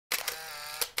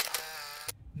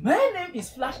My name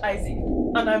is Flash Isaac,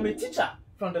 and I'm a teacher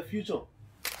from the future.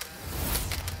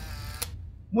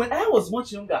 When I was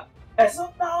much younger, I saw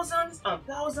thousands and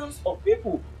thousands of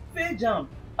people fail Jamb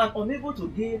and unable to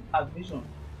gain admission.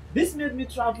 This made me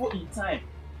travel in time.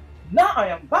 Now I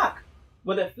am back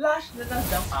with the Flashlearners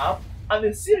Jamb app and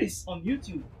a series on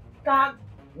YouTube tagged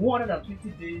 120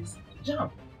 Days to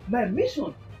Jamb. My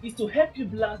mission is to help you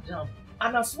blast Jamb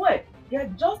and as well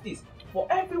get justice for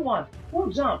everyone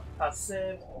who Jamb has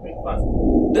served breakfast.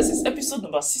 This is episode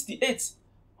number 68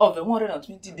 of the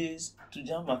 120 Days to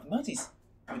Jamb Mathematics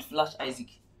with Flash Isaac.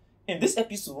 In this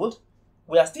episode,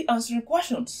 we are still answering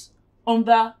questions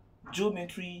under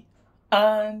geometry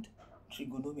and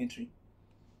trigonometry.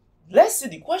 Let's see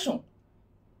the question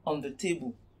on the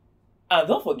table. And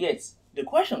don't forget, the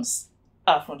questions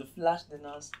are from the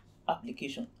Flashlearners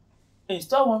application.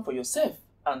 Install one for yourself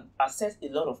and access a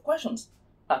lot of questions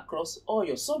across all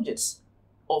your subjects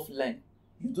offline.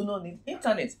 You do not need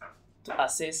internet to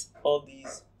access all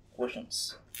these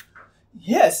questions.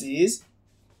 Yes, is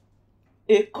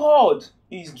a chord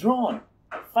is drawn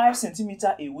 5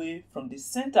 centimeters away from the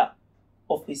center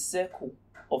of a circle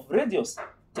of radius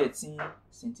 13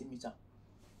 centimeters.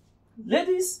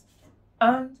 Ladies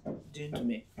and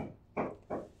gentlemen,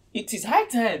 it is high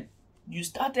time you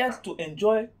started to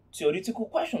enjoy theoretical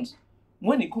questions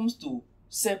when it comes to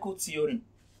circle theorem.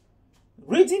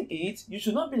 Reading it, you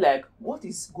should not be like, what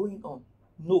is going on?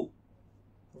 No.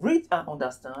 Read and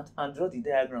understand and draw the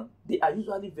diagram. They are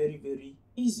usually very, very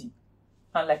easy.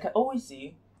 And like I always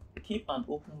say, keep an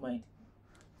open mind.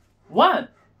 1,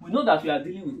 we know that we are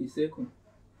dealing with a circle.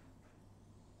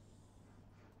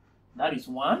 That is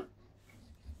 1.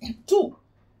 2,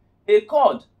 a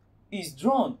chord is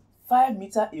drawn 5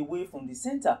 meters away from the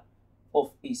center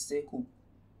of a circle.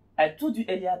 I told you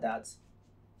earlier that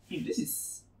if this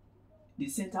is the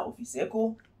center of a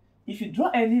circle, if you draw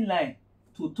any line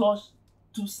to touch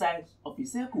 2 sides of a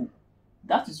circle,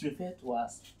 that is referred to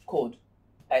as chord.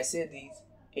 I said it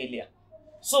earlier.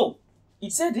 So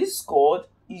it said this chord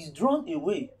is drawn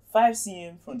away 5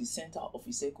 cm from the center of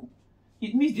a circle.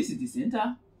 It means this is the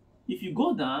center. If you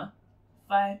go down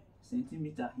 5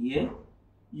 centimeters here,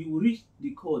 you will reach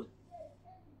the chord.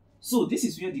 So this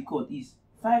is where the chord is,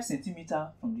 5 centimeters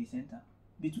from the center.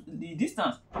 The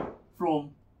distance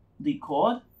from the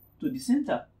chord to the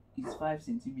center is 5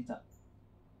 centimeters.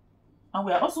 And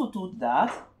we are also told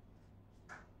that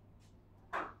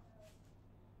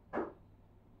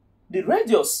the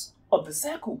radius of the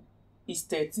circle is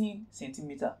 13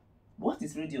 centimeters. What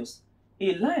is radius?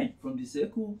 A line from the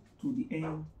circle to the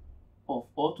end of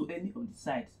or to any of the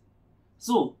sides.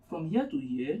 So from here to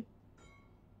here,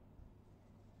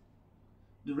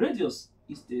 the radius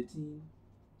is 13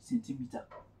 centimeters.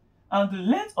 And the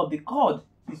length of the chord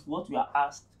is what we are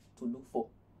asked to look for.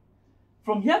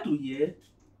 From here to here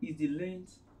is the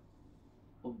length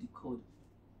of the chord,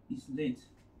 is length.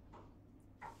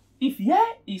 If here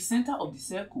is center of the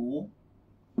circle,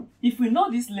 if we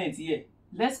know this length here,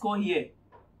 let's go here,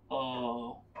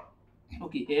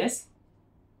 S.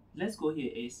 Let's go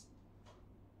here, S.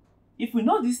 If we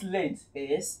know this length,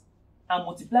 S, and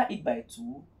multiply it by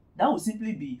 2, that will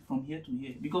simply be from here to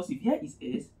here. Because if here is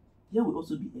S, here will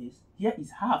also be S. Here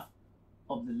is half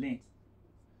of the length.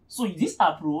 So this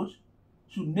approach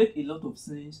should make a lot of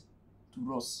sense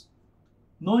to us.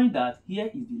 Knowing that here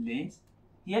is the length,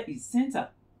 here is center.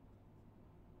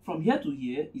 From here to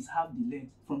here is half the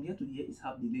length. From here to here is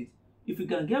half the length. If we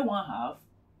can get 1/2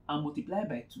 and multiply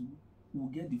by 2, we'll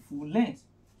get the full length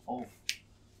of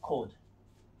chord.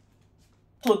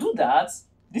 To do that,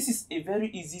 this is a very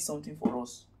easy something for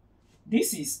us.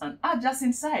 This is an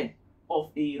adjacent side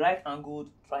of a right-angled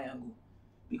triangle.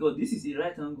 Because this is a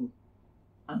right angle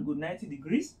 90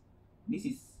 degrees. This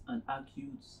is an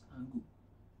acute angle.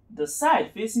 The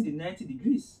side facing the 90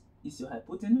 degrees is your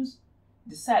hypotenuse.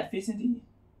 The side facing the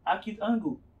acute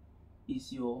angle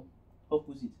is your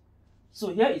opposite.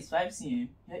 So here is 5 cm,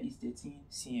 here is 13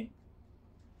 cm.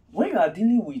 When you are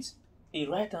dealing with a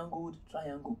right-angled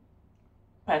triangle,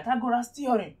 Pythagoras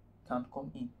theorem can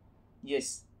come in.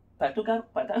 Yes,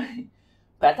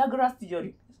 Pythagoras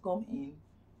theorem come in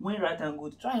when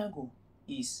right-angled triangle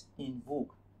is in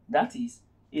vogue. That is,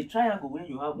 a triangle when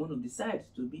you have one of the sides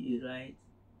to be a right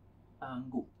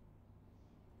angle.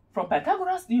 From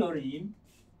Pythagoras theorem,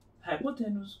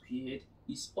 hypotenuse squared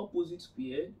is opposite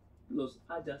squared plus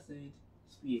adjacent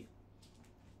squared.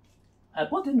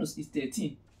 Hypotenuse is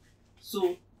 13.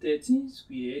 So 13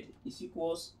 squared is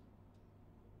equals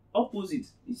opposite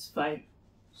is 5.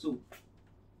 So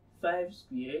 5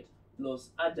 squared plus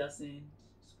adjacent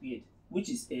squared, which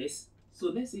is S. So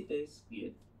let's say S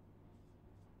squared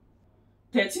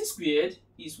 13 squared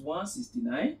is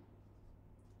 169.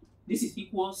 This is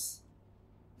equals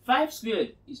 5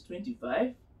 squared is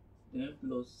 25, then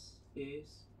plus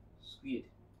s squared.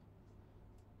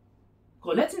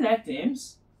 Collecting like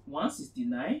terms,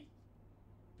 169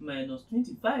 minus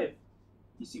 25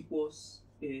 is equals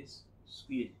s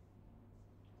squared.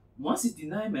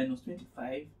 169 minus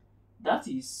 25, that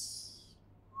is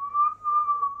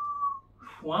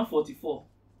 144.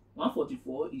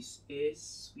 144 is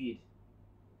s squared.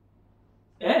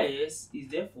 S is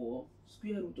therefore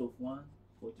square root of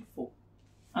 144.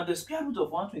 And the square root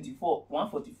of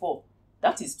 144,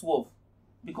 that is 12.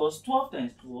 Because 12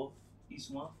 times 12 is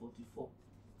 144.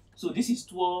 So this is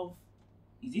 12,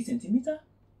 is it centimeter?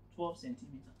 12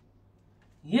 centimeter.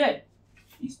 Here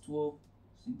is 12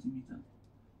 centimeter.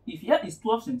 If here is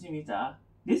 12 centimeter,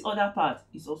 this other part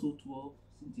is also 12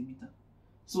 centimeter.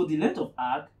 So the length of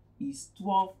arc is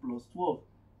 12 plus 12,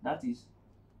 that is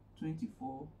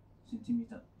 24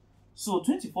 centimeter. So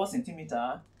 24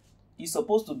 centimeter is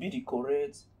supposed to be the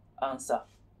correct answer.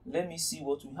 Let me see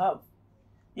what we have.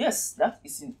 Yes, that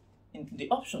is in the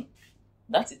option.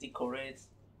 That is the correct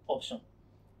option.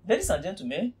 Ladies and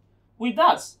gentlemen, with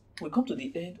that, we come to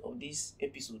the end of this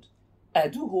episode. I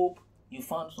do hope you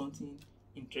found something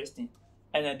interesting,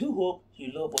 and I do hope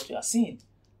you love what you are seeing.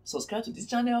 Subscribe to this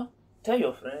channel, tell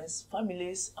your friends,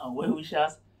 families, and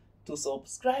well-wishers to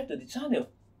subscribe to the channel.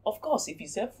 Of course, if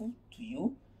it's helpful to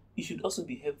you, it should also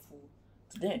be helpful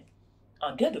to them.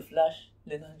 And get the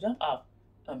Flashlearners Jamb app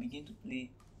and begin to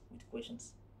play with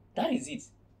questions. That is it.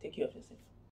 Take care of yourself.